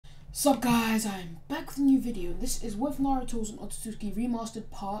Sup guys, I'm back with a new video. This is with Naruto's and Otsutsuki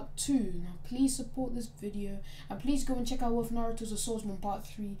Remastered Part 2. Now please support this video and please go and check out with Naruto's Swordsman Part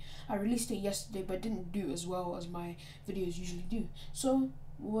 3. I released it yesterday but didn't do as well as my videos usually do. So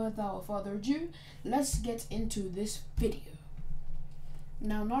without further ado, let's get into this video.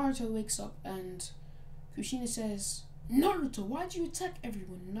 Now Naruto wakes up and Kushina says, "Naruto, why'd you attack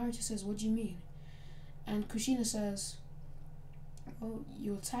everyone?" Naruto says, "What do you mean?" And Kushina says, "Oh,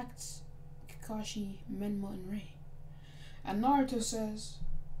 you attacked Kakashi, Menma, and Rei." And Naruto says,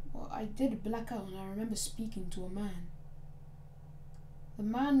 "Well, I did black out and I remember speaking to a man. The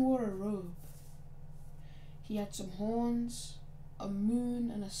man wore a robe. He had some horns, a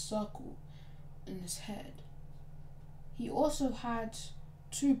moon, and a circle in his head. He also had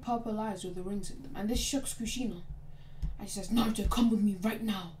two purple eyes with the rings in them." And this shocks Kushina. And she says, "Naruto, come with me right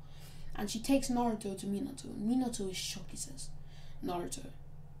now." And she takes Naruto to Minato. And Minato is shocked. He says, "Naruto,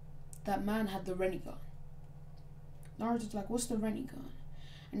 that man had the Rinnegan." Naruto's like, "What's the Rinnegan?"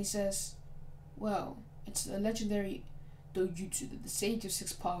 And he says, "Well, it's a legendary dojutsu that the Sage of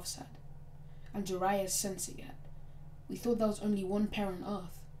Six Paths had, and Jiraiya's sensei had. We thought there was only one pair on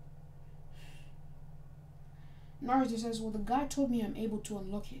Earth." Naruto says, "Well, the guy told me I'm able to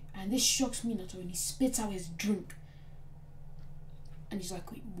unlock it." And this shocks Minato and he spits out his drink. And he's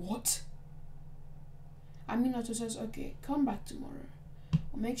like, "Wait, what?" And Minato says, "Okay, come back tomorrow.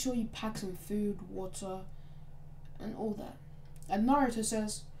 I'll make sure you pack some food, water, and all that." And Naruto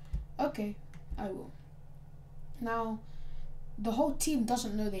says, "Okay, I will." Now, the whole team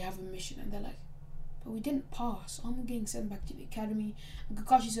doesn't know they have a mission, and they're like, "But we didn't pass. Aren't we getting sent back to the academy?" And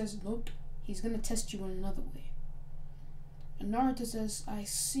Kakashi says, "Nope, he's gonna test you in another way." And Naruto says, "I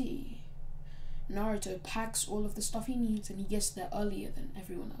see." Naruto packs all of the stuff he needs, and he gets there earlier than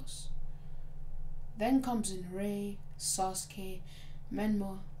everyone else. Then comes in Rei, Sasuke,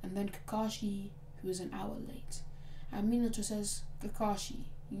 Menma, and then Kakashi, who is an hour late. And Minato says, "Kakashi,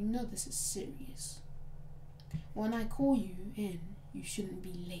 you know this is serious. When I call you in, you shouldn't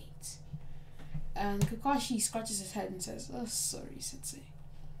be late." And Kakashi scratches his head and says, "Oh, sorry, sensei."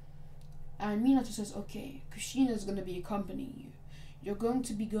 And Minato says, "Okay, Kushina's going to be accompanying you. You're going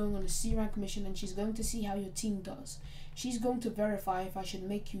to be going on a C rank mission and she's going to see how your team does. She's going to verify if I should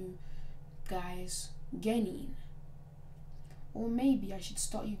make you guys Genin. Or maybe I should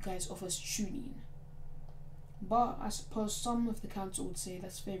start you guys off as Chunin. But I suppose some of the council would say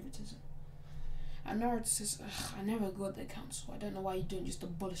that's favoritism." And Naruto says, "I never got the council. I don't know why you don't just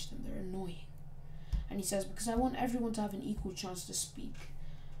abolish them. They're annoying." And he says, "Because I want everyone to have an equal chance to speak."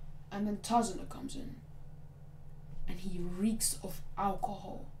 And then Tazuna comes in. And he reeks of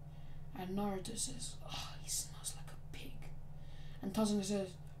alcohol. And Naruto says, "Oh, he smells like a pig." And Tazuna says,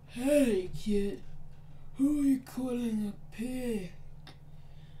 "Hey kid, who are you calling a pig?"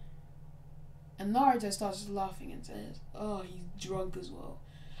 And Naruto starts laughing and says, "Oh, he's drunk as well."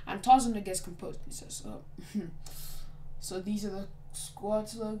 And Tazuna gets composed and he says, "Oh, so these are the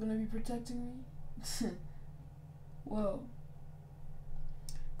squads that are going to be protecting me? Well,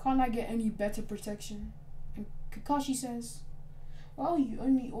 can't I get any better protection?" And Kakashi says, "Well, you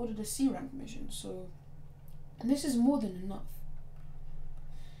only ordered a C rank mission, so this is more than enough."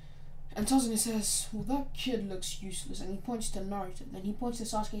 And Tazuna says, "Well, that kid looks useless," and he points to Naruto. Then he points to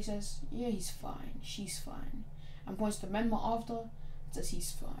Sasuke and says, "Yeah, he's fine, she's fine." And points to Menma after, and says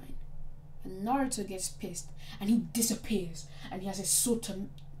he's fine. And Naruto gets pissed, and he disappears, and he has his sword to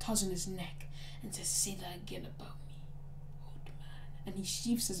Tazuna's neck, and says, "Say that again about me, old man." And he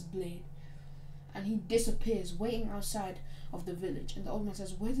sheaths his blade, and he disappears, waiting outside of the village. And the old man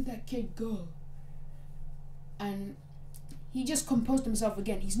says, "Where did that kid go?" And he just composed himself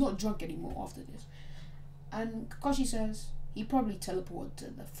again. He's not drunk anymore after this. And Kakashi says he probably teleported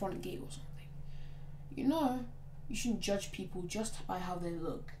to the front gate or something. "You know, you shouldn't judge people just by how they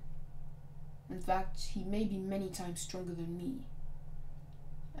look. In fact, he may be many times stronger than me.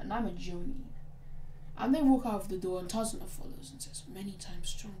 And I'm a Jonin." And they walk out of the door and Tazuna follows and says, "Many times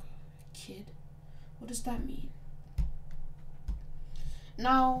stronger, kid? What does that mean?"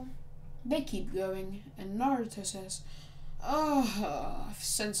 Now, they keep going and Naruto says, "Oh, I've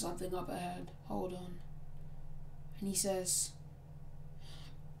sent something up ahead. Hold on." And he says,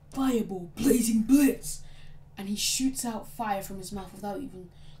 "Fireball, blazing blitz!" And he shoots out fire from his mouth without even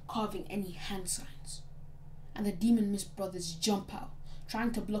carving any hand signs. And the Demon Mist brothers jump out,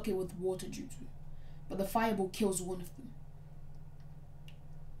 trying to block it with water jutsu. But the fireball kills one of them.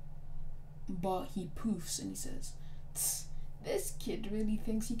 But he poofs and he says, "This kid really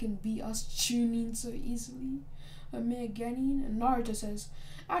thinks he can beat us Chunin so easily. A mere Genin?" And Naruto says,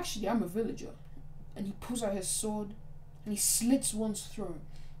 "Actually, I'm a villager." And he pulls out his sword and he slits one's throat.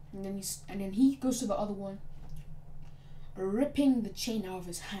 And then he goes to the other one, ripping the chain out of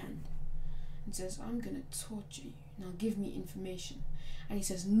his hand, and says, "I'm gonna torture you. Now give me information." And he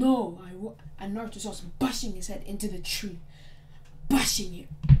says, "No, I will." And Naruto starts bashing his head into the tree, bashing it,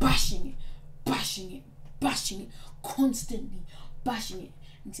 bashing it, bashing it, bashing it, constantly bashing it.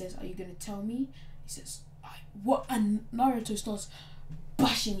 And he says, "Are you gonna tell me?" He says, "What?" And Naruto starts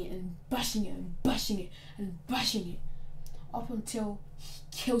bashing it and bashing it and bashing it and bashing it, up until he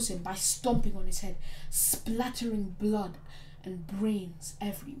kills him by stomping on his head, splattering blood and brains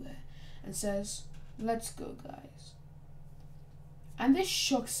everywhere, and says, "Let's go, guys." And this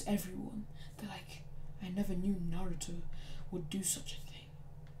shocks everyone. They're like, "I never knew Naruto would do such a thing."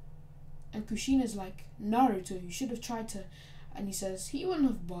 And Kushina's like, "Naruto, you should have tried to..." And he says, "He wouldn't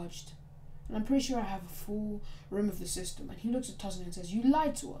have budged. And I'm pretty sure I have a full room of the system." And he looks at Tazuna and says, "You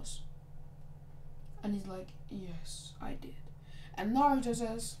lied to us." And he's like, "Yes, I did." And Naruto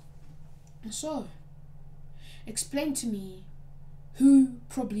says, "So, explain to me who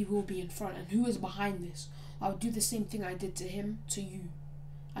probably will be in front and who is behind this. I'll do the same thing I did to him, to you."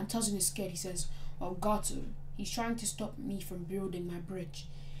 And Tazuna is scared. He says, "Well, Gato, he's trying to stop me from building my bridge.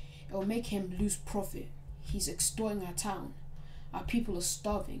 It will make him lose profit. He's extorting our town. Our people are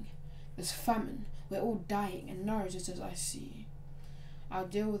starving. There's famine. We're all dying." And Naruto says, "I see. I'll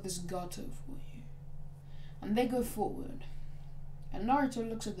deal with this Gato for you." And they go forward. And Naruto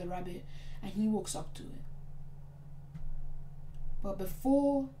looks at the rabbit and he walks up to it. But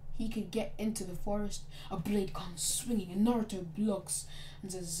before he could get into the forest, a blade comes swinging and Naruto blocks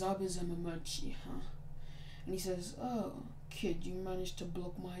and says, "Zabuza Mamachi, huh?" And he says, "Oh, kid, you managed to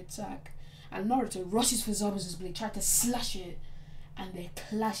block my attack." And Naruto rushes for Zabuza's blade, tries to slash it, and they're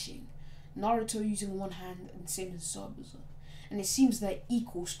clashing. Naruto using one hand and same as Zabuza. And it seems they're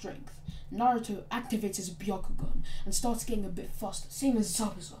equal strength. Naruto activates his Byakugan and starts getting a bit faster, same as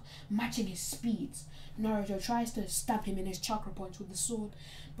Zabuza, matching his speeds. Naruto tries to stab him in his chakra points with the sword,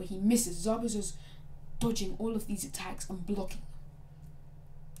 but he misses. Zabuza's dodging all of these attacks and blocking them.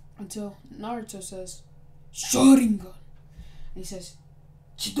 Until Naruto says, "Sharingan!" And he says,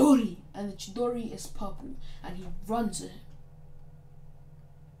 "Chidori!" And the Chidori is purple, and he runs at him.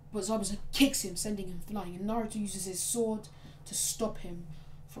 But Zabuza kicks him, sending him flying, and Naruto uses his sword to stop him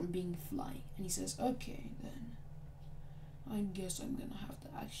from being flying. And he says, "Okay, then. I guess I'm gonna have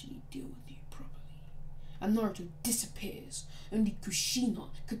to actually deal with you properly." And Naruto disappears. Only Kushina,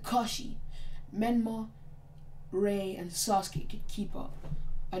 Kakashi, Menma, Rei, and Sasuke could keep up.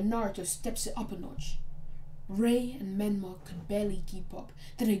 And Naruto steps it up a notch. Rei and Menma could barely keep up.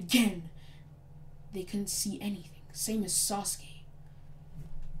 Then again, they couldn't see anything. Same as Sasuke.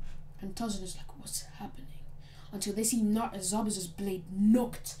 And Tazuna's like, "What's happening?" Until they see Zabuza's blade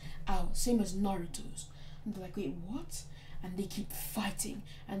knocked out, same as Naruto's. And they're like, "Wait, what?" And they keep fighting,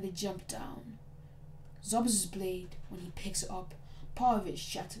 and they jump down. Zabuza's blade, when he picks it up, part of it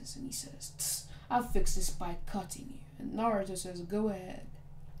shatters, and he says, "I'll fix this by cutting you." And Naruto says, "Go ahead."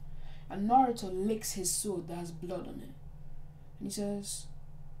 And Naruto licks his sword that has blood on it. And he says,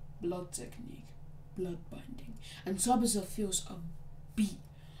 "Blood technique, blood binding." And Zabuza feels a beat,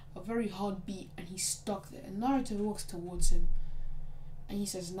 a very hard beat, and he's stuck there. And Naruto walks towards him, and he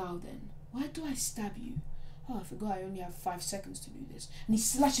says, "Now then, why do I stab you? Oh, I forgot I only have 5 seconds to do this." And he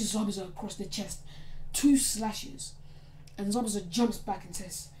slashes Zabuza across the chest. 2 slashes. And Zabuza jumps back and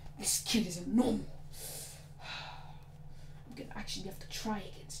says, "This kid isn't normal. I'm gonna actually have to try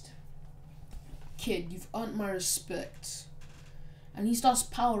against him. Kid, you've earned my respect." And he starts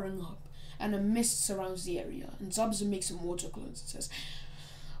powering up, and a mist surrounds the area. And Zabuza makes some water clones and says,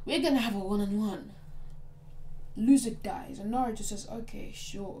 "We're gonna have a one-on-one. Loser dies." And Naruto says, "Okay,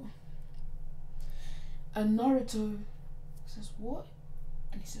 sure." And Naruto says, "What?"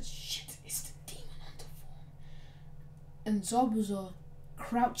 And he says, "Shit, it's the demon hunter form." And Zabuza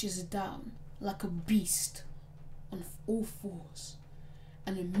crouches down like a beast on all fours.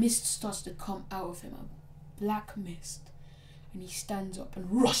 And a mist starts to come out of him, a black mist. And he stands up and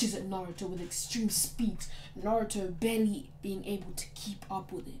rushes at Naruto with extreme speed. Naruto barely being able to keep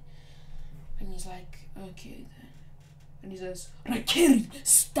up with it. And he's like, "Okay then." And he says, "Raikiri!"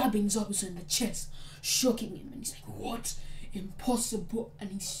 stabbing Zabuza in the chest, shocking him. And he's like, "What? Impossible!"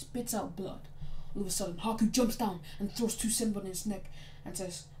 And he spits out blood. All of a sudden, Haku jumps down and throws 2 symbols on his neck and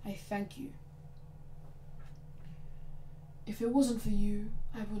says, "I thank you. If it wasn't for you,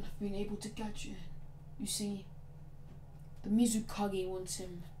 I wouldn't have been able to catch you. You see, the Mizukage wants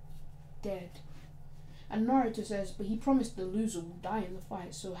him dead." And Naruto says, "But he promised the loser will die in the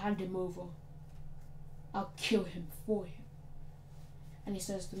fight, so hand him over. I'll kill him for him." And he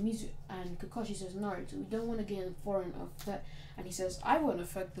says the music, and Kakashi says, Naruto, we don't want to get in foreign effect. And he says, I won't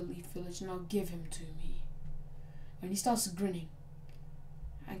affect the Leaf Village, now give him to me. And he starts grinning.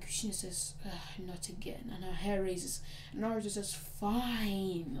 And Kushina says, not again. And her hair raises. And Naruto says,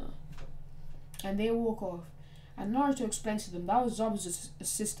 fine. And they walk off. And Naruto explains to them that was Zabuza's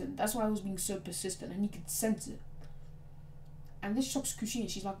assistant. That's why he was being so persistent, and he could sense it. And this shocks Kushina.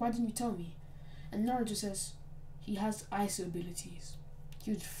 She's like, why didn't you tell me? And Naruto says, he has ice abilities.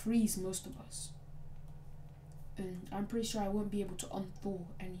 He would freeze most of us. And I'm pretty sure I won't be able to unthaw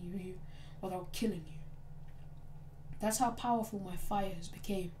any of you without killing you. That's how powerful my fires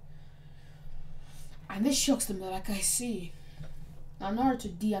became. And this shocks them. They're like, I see. Now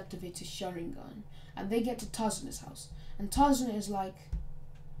Naruto deactivates his Sharingan. And they get to Tazuna's house. And Tazuna is like,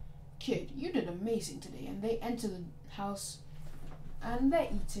 kid, you did amazing today. And they enter the house. And they're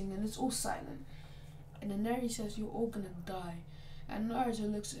eating. And it's all silent. And then Neri says, you're all gonna die. And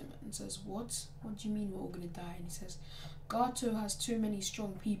Naruto looks at him and says, what? What do you mean we're all gonna die? And he says, Gato has too many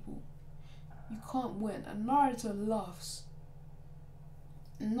strong people. You can't win. And Naruto laughs.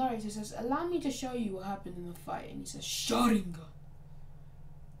 And Naruto says, allow me to show you what happened in the fight. And he says, Sharingan.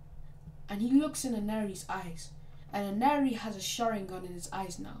 And he looks in Anari's eyes. And Anari has a Sharingan in his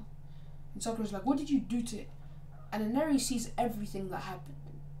eyes now. And Sakura's like, what did you do to it? And Anari sees everything that happened.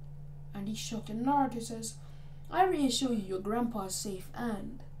 And he's shocked. And Naruto says, I reassure you, your grandpa is safe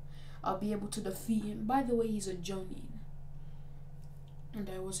and I'll be able to defeat him. By the way, he's a Jonin. And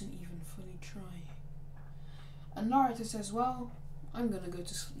I wasn't even fully trying. And Naruto says, well, I'm gonna go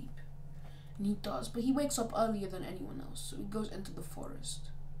to sleep. And he does, but he wakes up earlier than anyone else, so he goes into the forest.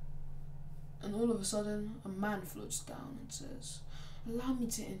 And all of a sudden, a man floats down and says, allow me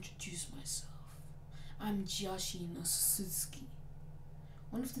to introduce myself. I'm Jashin Otsutsuki,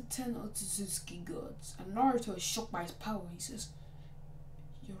 one of the 10 Otsutsuki gods. And Naruto is shocked by his power. He says,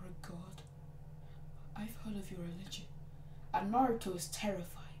 you're a god? I've heard of your religion. And Naruto is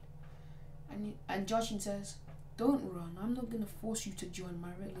terrified. And Jashin says, don't run. I'm not going to force you to join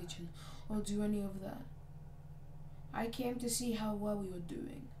my religion or do any of that. I came to see how well we were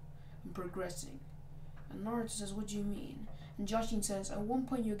doing and progressing. And Naruto says, what do you mean? And Jashin says, at one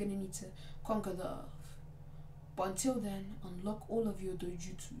point you're going to need to conquer the earth. But until then, unlock all of your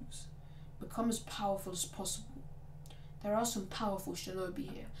dojutsus. Become as powerful as possible. There are some powerful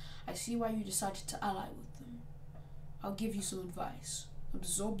shinobi here. I see why you decided to ally with them. I'll give you some advice.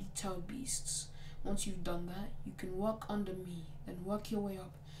 Absorb the tailed beasts. Once you've done that, you can work under me, then work your way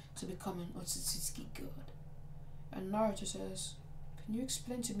up to become an Otsutsuki god. And Naruto says, can you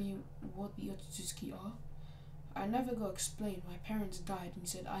explain to me what the Otsutsuki are? I never got explained. My parents died and he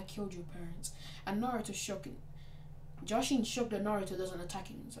said, I killed your parents. And Naruto's shocking. Jashin's shocked that Naruto doesn't attack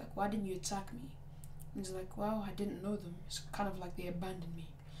him. He's like, why didn't you attack me? And he's like, well, I didn't know them. It's kind of like they abandoned me.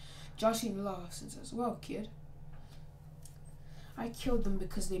 Jashin laughs and says, well, kid, I killed them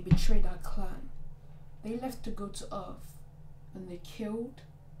because they betrayed our clan. They left to go to Earth and they killed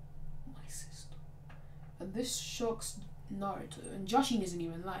my sister. And this shocks Naruto. And Jashin isn't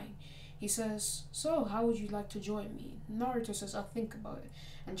even lying. He says, so how would you like to join me? Naruto says, I'll think about it.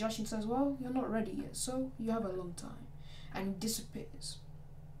 And Jashin says, well, you're not ready yet, so you have a long time. And he disappears.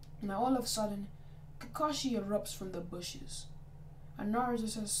 Now all of a sudden, Kakashi erupts from the bushes. And Naruto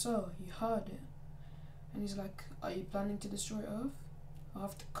says, so, you heard it. And he's like, are you planning to destroy Earth? I'll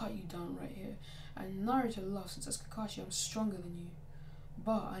have to cut you down right here. And Naruto laughs and says, Kakashi, I'm stronger than you.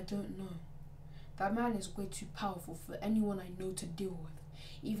 But I don't know. That man is way too powerful for anyone I know to deal with.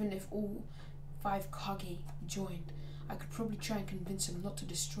 Even if all 5 Kage joined, I could probably try and convince him not to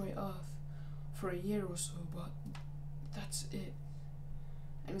destroy Earth for a year or so, but that's it.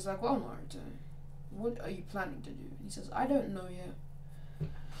 And he's like, well, Naruto, what are you planning to do? And he says, I don't know yet.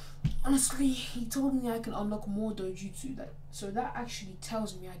 Honestly, he told me I can unlock more dojutsu, so that actually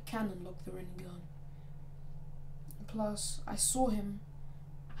tells me I can unlock the Rinnegan. Plus, I saw him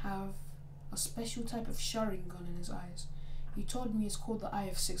have a special type of Sharingan in his eyes. He told me it's called the Eye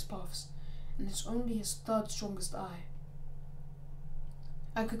of 6 Paths, and it's only his 3rd strongest eye.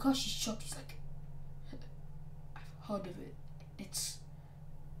 And Kakashi's shocked. He's like, I've heard of it. It's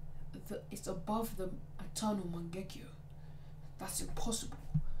above the eternal Mangekyo. That's impossible.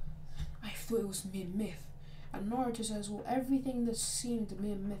 I thought it was mere myth. And Naruto says, well, everything that seemed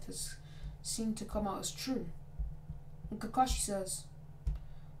mere myth has seemed to come out as true. And Kakashi says,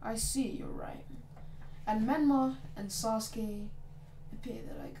 I see, you're right. And Menma and Sasuke appear.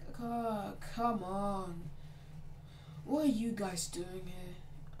 They're like, oh, come on. What are you guys doing here?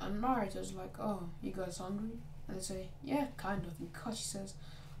 And Naruto's like, oh, you guys hungry? And they say, yeah, kind of. And Kakashi says,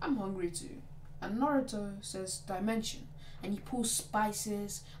 I'm hungry too. And Naruto says, dimension. and he pulls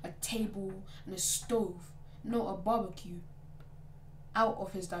spices, a table, and a stove, no, a barbecue, out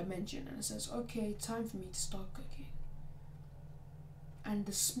of his dimension, and it says, okay, time for me to start cooking. And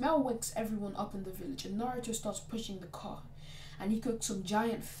the smell wakes everyone up in the village, and Naruto starts pushing the car, and he cooks some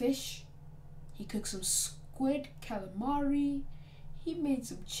giant fish, he cooks some squid, calamari, he made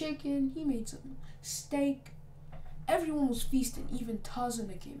some chicken, he made some steak. Everyone was feasting, even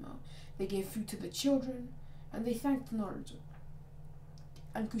Tazuna came out. They gave food to the children, and they thanked Naruto.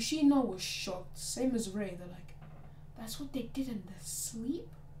 And Kushina was shocked, same as Rei. They're like, that's what they did in their sleep?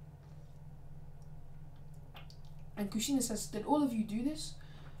 And Kushina says, did all of you do this?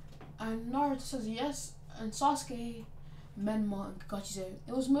 And Naruto says yes, and Sasuke, Menma, and Kakashi say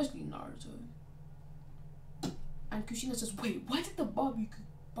it was mostly Naruto. And Kushina says, wait, where did the barbecue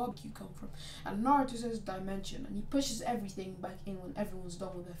come from? And Naruto says dimension, and he pushes everything back in when everyone's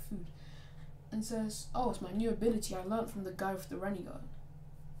done with their food. And says, oh, it's my new ability I learned from the guy with the Rinnegan.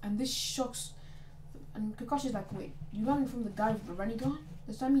 And this shocks, and Kakashi's like, wait, you learned from the guy with the Rinnegan?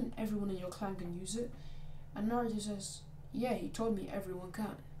 Does that mean everyone in your clan can use it? And Naruto says, yeah, he told me everyone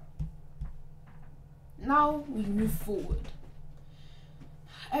can. Now we move forward.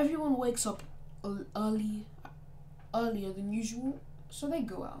 Everyone wakes up earlier than usual, so they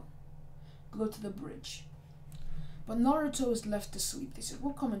go to the bridge. But Naruto is left asleep. They said,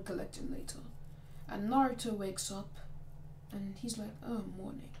 we'll come and collect him later. And Naruto wakes up, and he's like, oh,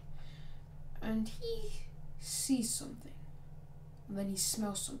 morning. And he sees something, and then he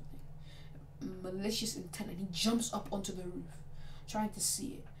smells something, malicious intent, and he jumps up onto the roof, trying to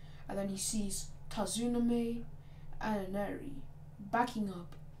see it. And then he sees Tazuname and Eri backing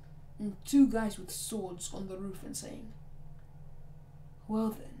up, and two guys with swords on the roof and saying, well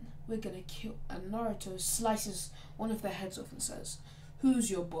then, we're gonna kill. And Naruto slices one of their heads off and says, who's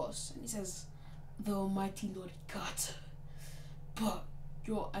your boss? And he says, the almighty Lord God. But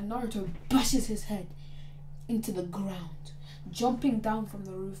and Naruto bashes his head into the ground, jumping down from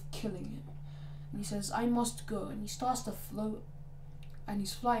the roof, killing him. And he says, I must go. And he starts to float, and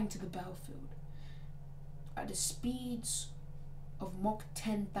he's flying to the battlefield at the speeds of Mach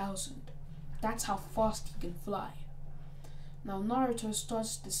 10,000. That's how fast he can fly. Now Naruto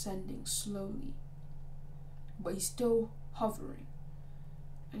starts descending slowly, but he's still hovering.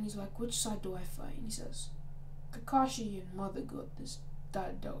 And he's like, which side do I fight? And he says, Kakashi and Mother got this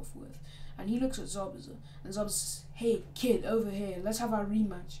dealt with. And he looks at Zabuza, and Zabuza says, hey kid, over here, let's have our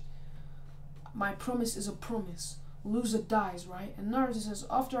rematch. My promise is a promise. Loser dies, right? And Naruto says,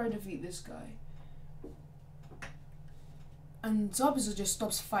 after I defeat this guy. And Zabuza just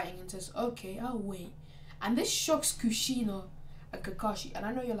stops fighting and says, okay, I'll wait. And this shocks Kushina and Kakashi. And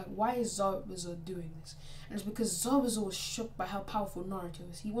I know you're like, why is Zabuza doing this? And it's because Zabuza was shocked by how powerful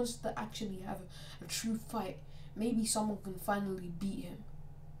Naruto is. He wants to actually have a true fight. Maybe someone can finally beat him.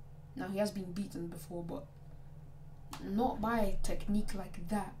 Now, he has been beaten before, but not by a technique like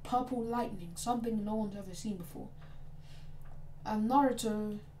that. Purple lightning, something no one's ever seen before. And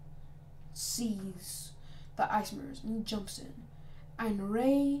Naruto sees the ice mirrors and he jumps in. And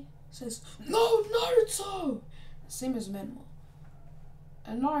Rei says, no, Naruto! Same as Menma.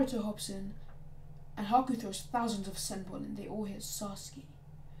 And Naruto hops in, and Haku throws thousands of senbon, and they all hit Sasuke.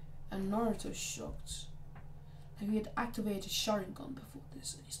 And Naruto's shocked. Like, he had activated Sharingan before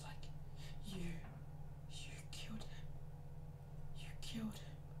this, and he's like, you killed him. You killed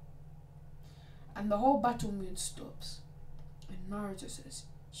him. And the whole battle mood stops. And Naruto says,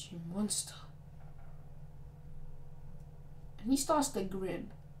 you monster. And he starts to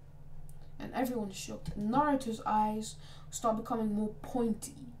grin. And everyone's shocked. And Naruto's eyes start becoming more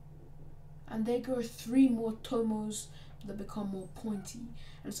pointy. And they go 3 more tomos that become more pointy.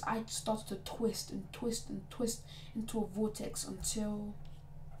 And his eye starts to twist and twist and twist into a vortex until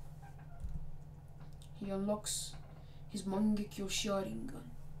he unlocks his Mangekyo Sharingan.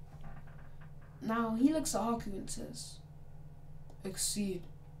 Now he looks at Haku and says, exceed.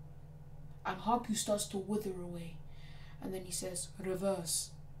 And Haku starts to wither away. And then he says,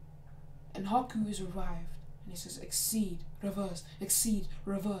 reverse. And Haku is revived. And he says, exceed, reverse, exceed,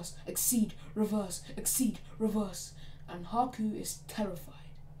 reverse, exceed, reverse, exceed, reverse. And Haku is terrified.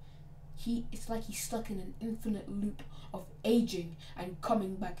 It's like he's stuck in an infinite loop of aging and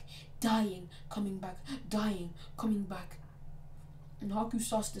coming back, dying, coming back, dying, coming back. And Haku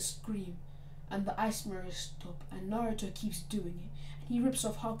starts to scream, and the ice mirrors stop, and Naruto keeps doing it. And he rips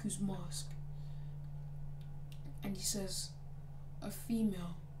off Haku's mask. And he says, a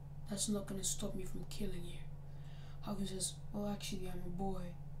female, that's not gonna stop me from killing you. Haku says, well, actually, I'm a boy.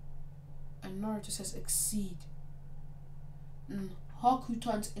 And Naruto says, exceed. And Haku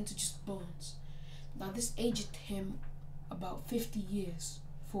turns into just bones. Now, this aged him about 50 years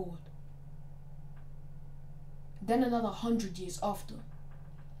forward. Then another 100 years after.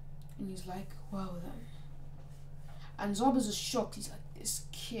 And he's like, wow then. And Zabuza's shocked. He's like, this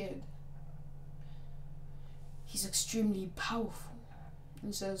kid, he's extremely powerful. And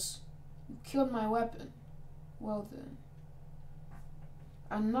he says, you killed my weapon. Well then.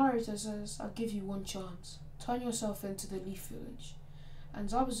 And Naruto says, I'll give you one chance. Turn yourself into the Leaf Village. And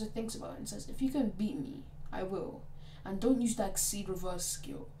Zabuza thinks about it and says, if you can beat me, I will. And don't use that Exceed Reverse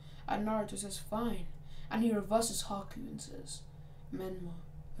skill. And Naruto says, fine. And he reverses Haku and says, Menma,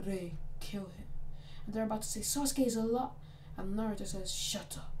 Rei, kill him. And they're about to say, Sasuke is a lot. And Naruto says,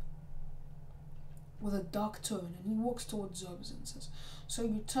 shut up. With a dark tone. And he walks towards Zabuza and says, so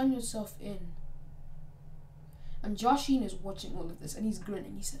you turn yourself in. And Jashin is watching all of this and he's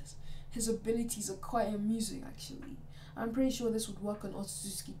grinning. He says, his abilities are quite amusing actually. I'm pretty sure this would work on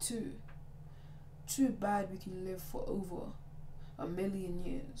Otsutsuki too. Too bad we can live for over 1,000,000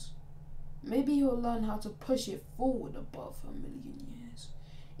 years. Maybe he'll learn how to push it forward above 1,000,000 years.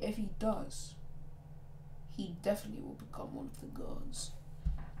 If he does, he definitely will become one of the gods.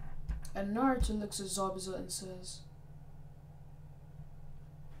 And Naruto looks at Zabuza and says,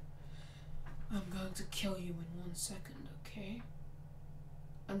 I'm going to kill you in 1 second, okay?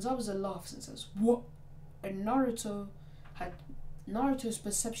 And Zabuza laughs and says, what? And Naruto's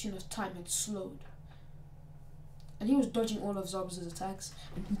perception of time had slowed. And he was dodging all of Zabuza's attacks,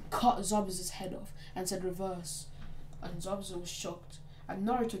 and he cut Zabuza's head off and said reverse. And Zabuza was shocked. And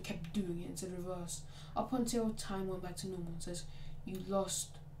Naruto kept doing it and said reverse. Up until time went back to normal and says, you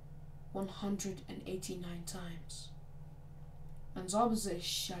lost 189 times. And Zabuza is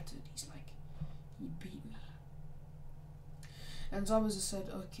shattered. He's like, you beat me. And Zabuza said,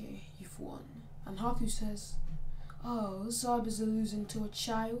 okay, you've won. And Haku says, oh, Zabuza losing to a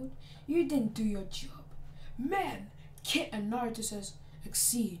child? You didn't do your job. Man, Kit. And Naruto says,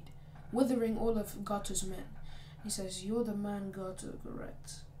 exceed, withering all of Gato's men. He says, you're the man, Gato,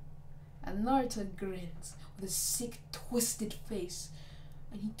 correct? And Naruto grins with a sick, twisted face.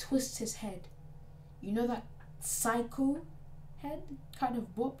 And he twists his head. You know that psycho head kind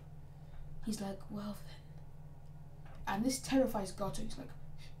of bop? He's like, well then. And this terrifies Gato. He's like,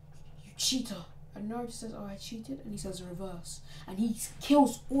 you cheater. And Naruto says, oh, I cheated? And he says reverse. And he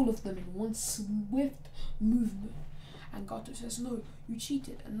kills all of them in one swift movement. And Gato says, no, you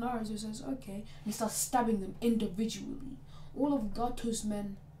cheated. And Naruto says, okay. And he starts stabbing them individually. All of Gato's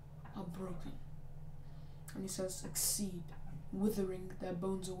men are broken. And he says, exceed, withering their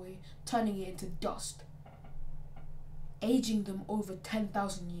bones away, turning it into dust, aging them over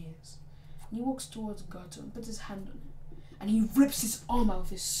 10,000 years. And he walks towards Gato and puts his hand on him. And he rips his arm out of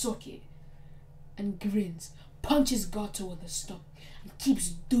his socket and grins, punches Gato in the stomach, and keeps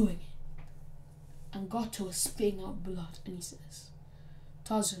doing it. And Gato is spitting out blood, and he says,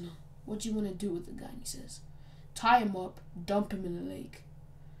 Tazuna, what do you want to do with the guy? And he says, tie him up, dump him in the lake.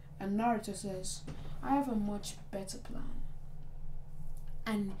 And Naruto says, I have a much better plan.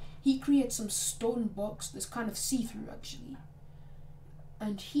 And he creates some stone box that's kind of see-through actually.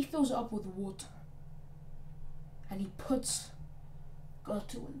 And he fills it up with water. And he puts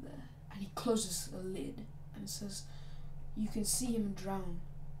Gato in there. And he closes the lid and says, you can see him drown.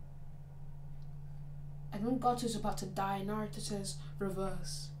 And when Gato's about to die, Naruto says,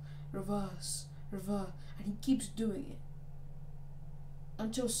 reverse, reverse, reverse. And he keeps doing it.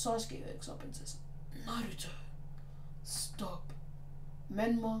 Until Sasuke wakes up and says, Naruto, stop.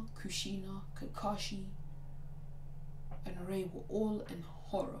 Menma, Kushina, Kakashi, and Rei were all in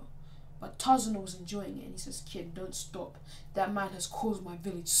horror. But Tazuna was enjoying it and he says, kid, don't stop. That man has caused my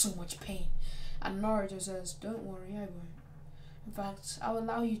village so much pain. And Naruto says, don't worry, I won't. In fact, I'll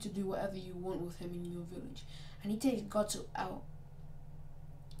allow you to do whatever you want with him in your village. And he takes Gato out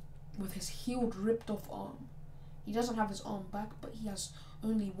with his healed, ripped off arm. He doesn't have his arm back, but he has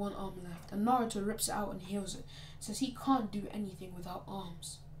only one arm left. And Naruto rips it out and heals it. Says he can't do anything without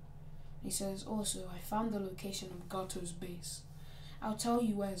arms. He says, also, I found the location of Gato's base. I'll tell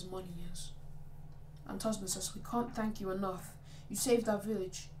you where his money is. And Tazuna says, we can't thank you enough. You saved our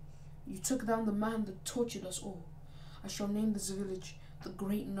village. You took down the man that tortured us all. I shall name this village the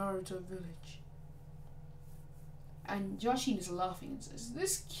Great Naruto Village. And Jashin is laughing and says,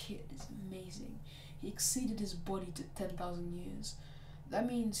 this kid is amazing. He exceeded his body to 10,000 years. That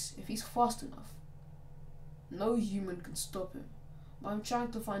means if he's fast enough, no human can stop him. But I'm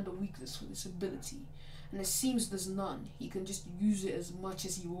trying to find a weakness for this ability. And it seems there's none. He can just use it as much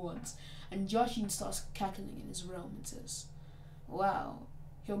as he wants. And Jashin starts cackling in his realm and says, wow,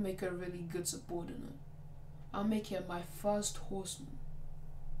 he'll make a really good subordinate. I'll make him my first horseman.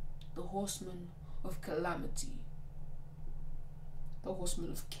 The horseman of calamity. the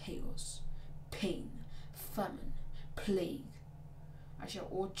horsemen of chaos, pain, famine, plague. I shall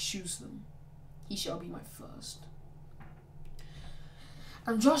all choose them. He shall be my first.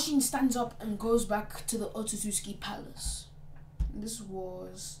 And Joshin stands up and goes back to the Otsutsuki palace. This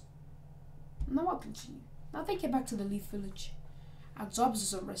was... Now I'll continue. Now they get back to the Leaf Village. And Zobs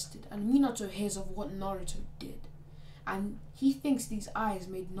is arrested, and Minato hears of what Naruto did. And he thinks these eyes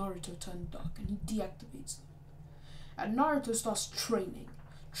made Naruto turn dark, and he deactivates them. And Naruto starts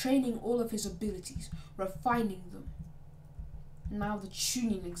training all of his abilities, refining them. Now the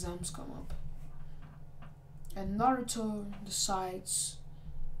Chunin exams come up. And Naruto decides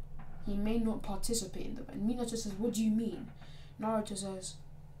he may not participate in them. And Minato says, what do you mean? Naruto says,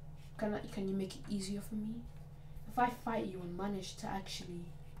 can you make it easier for me? If I fight you and manage to actually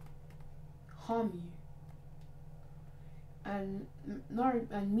harm you. And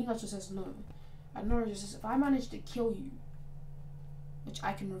Minato says no. And Naruto says, if I manage to kill you, which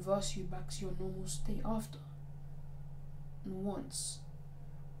I can reverse you back to your normal state after, and once,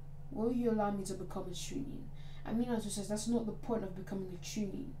 will you allow me to become a Chunin? And Minato says, that's not the point of becoming a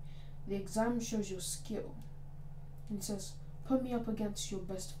Chunin. The exam shows your skill. And he says, put me up against your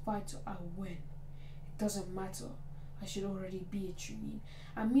best fighter, I'll win. It doesn't matter. I should already be a Chunin.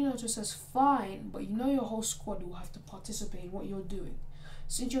 And Minato says, fine, but you know your whole squad will have to participate in what you're doing.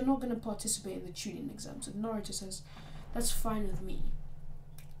 Since you're not going to participate in the Chunin exams. And Naruto says, that's fine with me.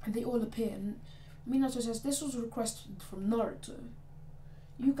 And they all appear. And Minato says, this was requested from Naruto.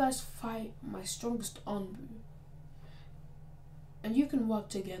 You guys fight my strongest Anbu. And you can work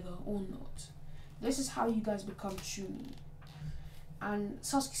together or not. This is how you guys become Chunin. And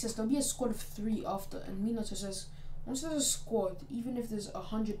Sasuke says there'll be a squad of 3 after. And Minato says, once there's a squad, even if there's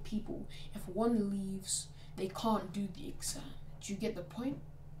 100 people, if one leaves, they can't do the exam. Do you get the point?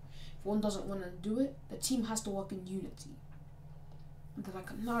 If one doesn't want to do it, the team has to work in unity. And they're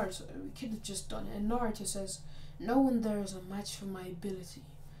like, Naruto, we could have just done it. And Naruto says, no one there is a match for my ability.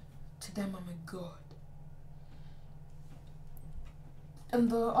 To them, I'm a god.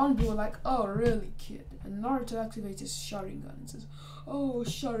 And the Anbu were like, oh, really, kid? And Naruto activates his Sharingan and says, oh,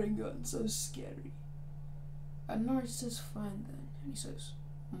 Sharingan, so scary. And Naruto says, fine then. And he says,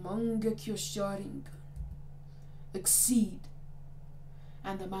 Mangekyo Sharingan. Exceed.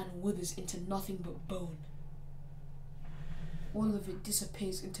 And the man withers into nothing but bone. All of it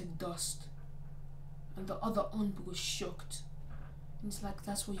disappears into dust. And the other Anbu was shocked. And it's like,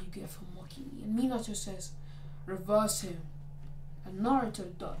 that's what you get for mocking me. And Minato says, reverse him. And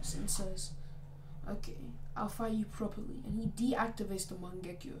Naruto does and says, okay, I'll fight you properly. And he deactivates the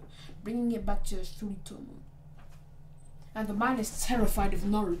Mangekyo, bringing it back to its Tsuritomo. And the man is terrified of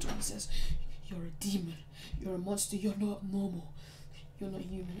Naruto. He says, you're a demon. You're a monster. You're not normal. You're not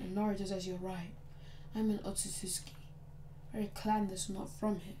human. And Naruto says, you're right. I'm an Otsutsuki. A clan that's not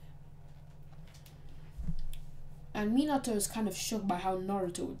from here. And Minato is kind of shocked by how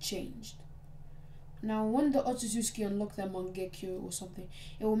Naruto had changed. Now, when the Otsutsuki unlock their Mangekyo or something,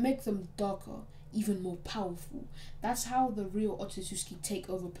 it will make them darker, even more powerful. That's how the real Otsutsuki take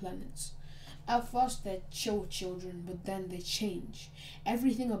over planets. At first, they're chill children, but then they change.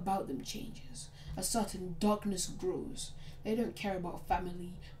 Everything about them changes. A certain darkness grows. They don't care about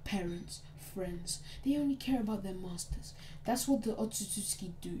family, parents, friends. They only care about their masters. That's what the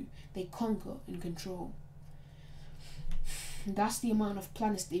Otsutsuki do. They conquer and control. That's the amount of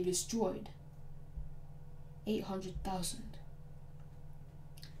planets they've destroyed. 800,000.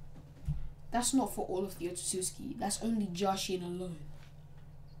 That's not for all of the Otsutsuki. That's only Jashin alone.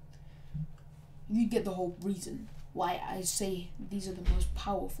 You get the whole reason why I say these are the most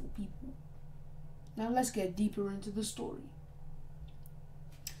powerful people. Now let's get deeper into the story.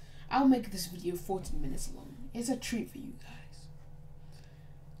 I'll make this video 40 minutes long. It's a treat for you guys.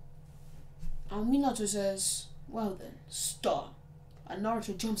 And Minato says, well then, start. And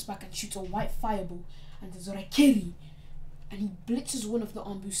Naruto jumps back and shoots a white fireball and says, Rekiri. And he blitzes one of the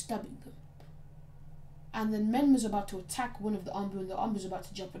Anbu, stabbing them. And then Menma's about to attack one of the Anbu, and the Anbu's about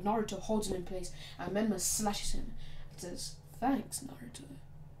to jump, but Naruto holds him in place, and Menma slashes him and says, thanks, Naruto.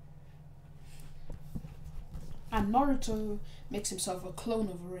 And Naruto makes himself a clone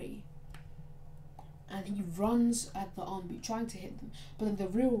of Rei. And he runs at the Anbu, trying to hit them. But then the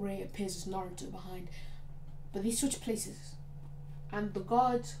real Rei appears as Naruto behind. But they switch places. And the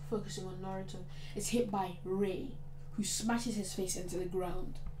guard, focusing on Naruto, is hit by Rei, who smashes his face into the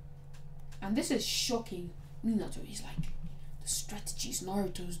ground. And this is shocking Minato. He's like, the strategies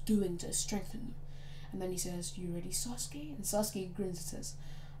Naruto's doing to strengthen them. And then he says, you ready, Sasuke? And Sasuke grins and says,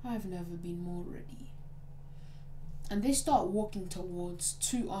 I've never been more ready. And they start walking towards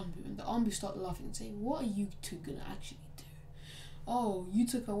two Anbu, and the Anbu start laughing and saying, what are you two gonna actually do? oh, you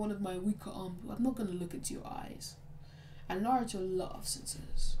took out one of my weaker arms, I'm not gonna look into your eyes. And Naruto laughs and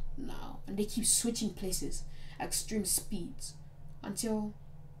says, no. And they keep switching places at extreme speeds until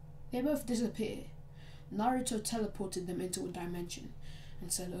they both disappear. Naruto teleported them into a dimension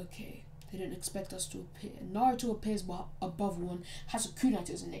and said, okay, they didn't expect us to appear. Naruto appears above one, has a kunai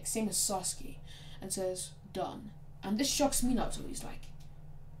to his neck, same as Sasuke, and says, done. And this shocks Minato. He's like,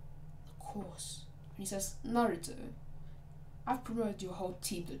 of course. And he says, Naruto, I've promoted your whole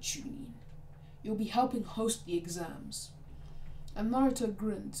team to Chunin. You'll be helping host the exams. And Naruto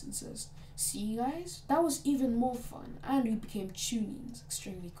grins and says, see guys, that was even more fun, and we became Chunins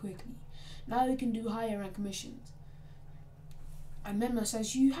extremely quickly. Now we can do higher rank missions. And Memna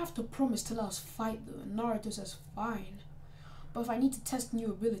says, you have to promise to let us fight though. And Naruto says, fine. But if I need to test new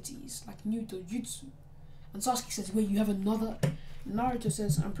abilities, like new dojutsu. And Sasuke says, wait, you have another? And Naruto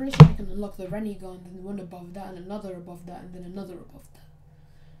says, I'm pretty sure I can unlock the Rinnegan, then one above that, and another above that, and then another above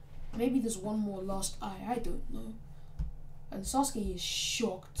that. Maybe there's one more last eye, I don't know. And Sasuke is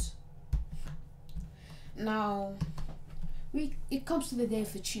shocked. Now, it comes to the day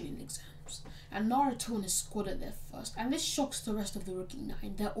of the Chunin exams, and Naruto and his squad are there first, and this shocks the rest of the Rookie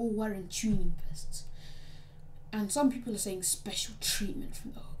 9. They're all wearing Chunin vests. And some people are saying special treatment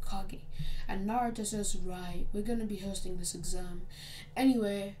from the Hokage. And Naruto says, right, we're gonna be hosting this exam.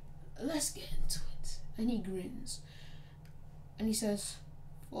 Anyway, let's get into it. And he grins. And he says,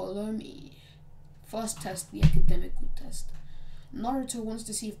 follow me. First test, the academical test. Naruto wants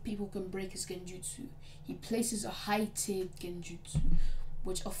to see if people can break his genjutsu. He places a high-tiered genjutsu,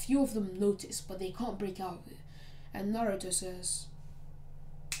 which a few of them notice, but they can't break out of it. And Naruto says,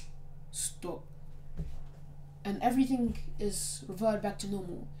 stop. And everything is reverted back to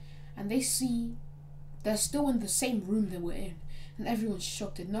normal. And they see they're still in the same room they were in. And everyone's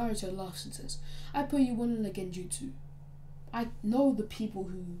shocked, and Naruto laughs and says, I put you one in the genjutsu. I know the people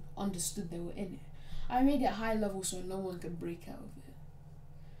who understood they were in it. I made it high level so no one could break out of it.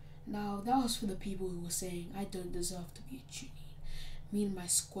 Now, that was for the people who were saying, I don't deserve to be a Chunin. Me and my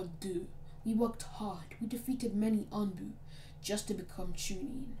squad do. We worked hard. We defeated many Anbu just to become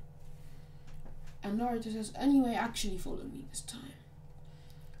Chunin. And Naruto says, anyway, actually follow me this time.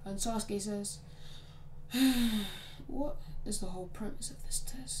 And Sasuke says, what is the whole premise of this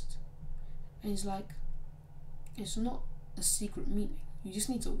test? And he's like, it's not a secret meaning. You just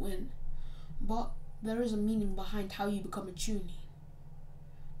need to win. But there is a meaning behind how you become a Chunin.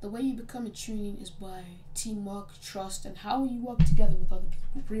 The way you become a Chunin is by teamwork, trust, and how you work together with other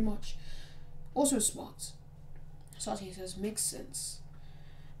people, pretty much. Also smart. Sasuke says, makes sense.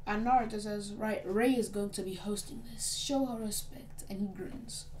 And Naruto says, right, Rei is going to be hosting this. Show her respect. And he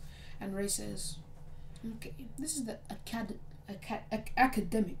grins. And Rei says, okay, this is the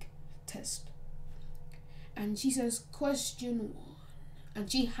academic test. And she says, question 1.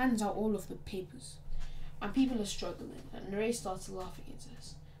 And she hands out all of the papers. And people are struggling. And Rei starts laughing and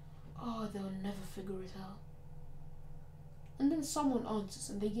says, oh, they'll never figure it out. And then someone answers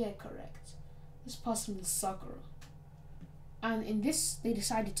and they get it correct. This person is Sakura. And in this, they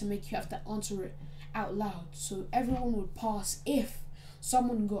decided to make you have to answer it out loud. So everyone would pass if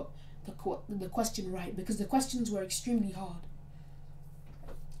someone got the question right. Because the questions were extremely hard.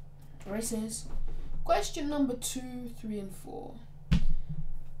 Rei says, question number 2, 3, and 4.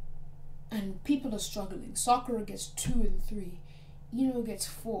 And people are struggling. Sakura gets 2 and 3. Ino gets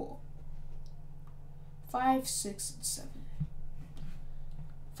 4. 5, 6, and 7.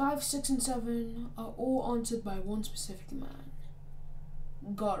 5, 6, and 7 are all answered by one specific man.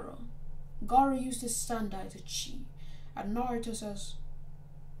 Gaara. Gaara used his Sandai to cheat. And Naruto says,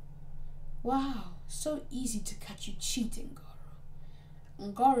 wow, so easy to catch you cheating, Gaara.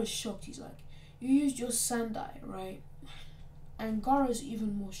 And Gaara's shocked. He's like, you used your Sandai, right? And Gaara's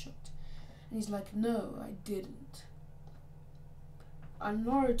even more shocked. And he's like, no, I didn't. And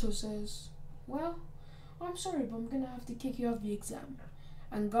Naruto says, well, I'm sorry, but I'm gonna have to kick you off the exam.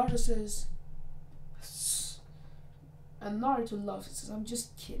 And Gaara says, and Naruto laughs and says, I'm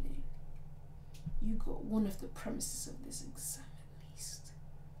just kidding. You got one of the premises of this exam at least.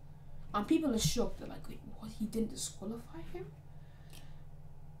 And people are shocked. They're like, wait, what? He didn't disqualify him?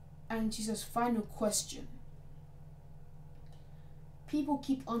 And she says, final question. People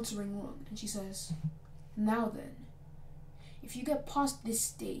keep answering wrong. And she says, now then, if you get past this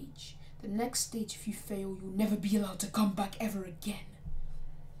stage, the next stage, if you fail, you'll never be allowed to come back ever again.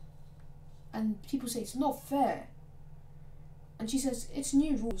 And people say, it's not fair. And she says, it's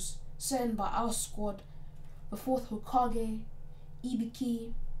new rules set by our squad, the 4th Hokage,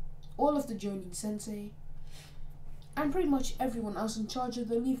 Ibiki, all of the Jonin Sensei, and pretty much everyone else in charge of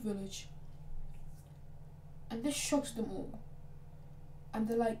the Leaf Village. And this shocks them all. And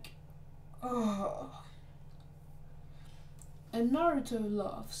they're like, oh. And Naruto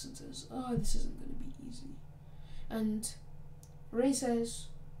laughs and says, oh, this isn't going to be easy. And Rei says,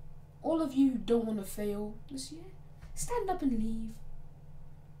 all of you who don't want to fail this year, stand up and leave.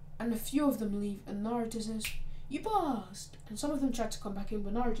 And a few of them leave, and Naruto says, you passed. And some of them tried to come back in,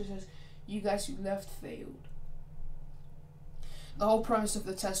 but Naruto says, you guys who left failed. The whole premise of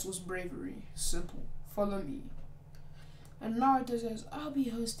the test was bravery. Simple. Follow me. And Naruto says, I'll be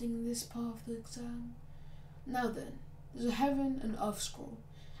hosting this part of the exam. Now then, there's a heaven and earth scroll,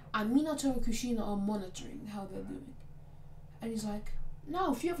 and Minato and Kushina are monitoring how they're doing. And he's like,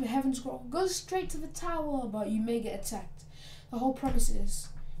 no, if you have a heaven scroll, go straight to the tower, but you may get attacked. The whole premise is,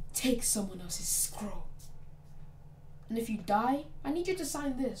 take someone else's scroll. And if you die, I need you to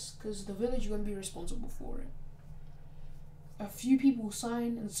sign this, because the village won't be responsible for it. A few people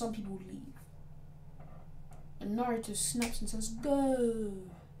sign, and some people leave. And Naruto snaps and says, go.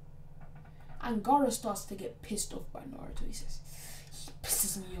 And Gaara starts to get pissed off by Naruto. He says, he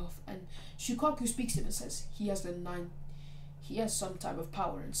pisses me off. And Shukaku speaks to him and says, he has some type of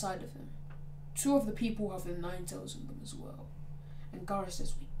power inside of him. 2 of the people have the 9 tails in them as well. And Gaara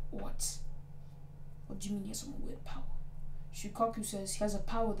says, wait, what? What do you mean he has some weird power? Shukaku says, he has a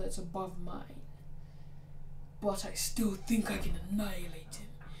power that's above mine. But I still think I can annihilate him.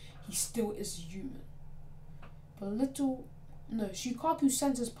 He still is human. Shukaku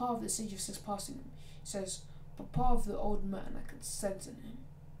senses part of the sage of 6 passing him. He says, but part of the old man I can sense in him.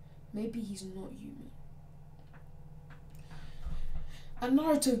 Maybe he's not human. And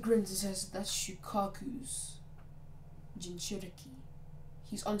Naruto grins and says, that's Shukaku's Jinchuriki.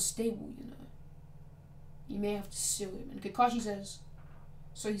 He's unstable, you know. You may have to seal him. And Kakashi says,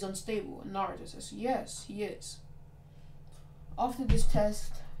 so he's unstable. And Naruto says, yes, he is. After this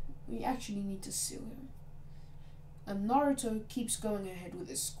test, we actually need to seal him. And Naruto keeps going ahead with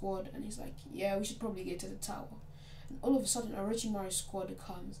his squad, and he's like, yeah, we should probably get to the tower. And all of a sudden, Orochimaru's squad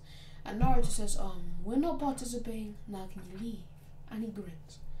comes, and Naruto says, we're not participating, now can you leave? And he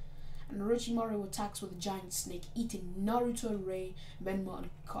grins. And Orochimaru attacks with a giant snake, eating Naruto, Rei, Menma, and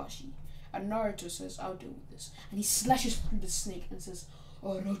Kakashi. And Naruto says, I'll deal with this. And he slashes through the snake and says,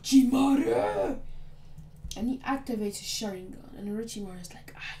 Orochimaru! And he activates his Sharingan, and Orochimaru is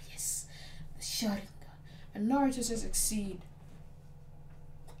like, ah yes, the Sharingan. And Naruto says exceed.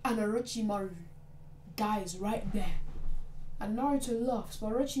 And Orochimaru dies right there. And Naruto laughs,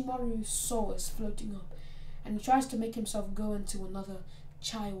 but Orochimaru's soul is floating up. And he tries to make himself go into another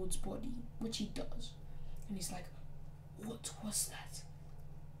child's body, which he does. And he's like, what was that?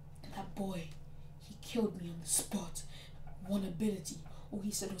 And that boy, he killed me on the spot. One ability. All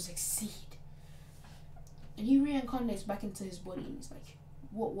he said was exceed. And he reincarnates back into his body, and he's like,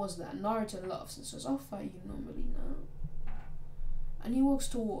 what was that? And Naruto laughs and says, I'll fight you normally now. And he walks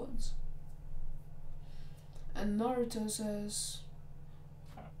towards. And Naruto says,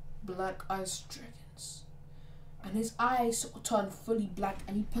 black ice dragons. And his eyes turn fully black,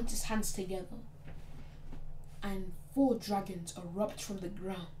 and he puts his hands together. And 4 dragons erupt from the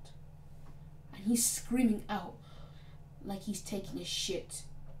ground. And he's screaming out like he's taking a shit.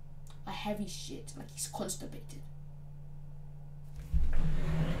 A heavy shit, like he's constipated.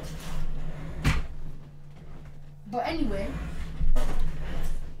 But anyway,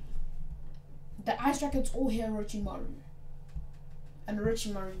 the ice dragons all hear Orochimaru. And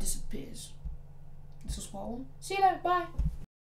Orochimaru disappears. This was part 1. See you later, bye.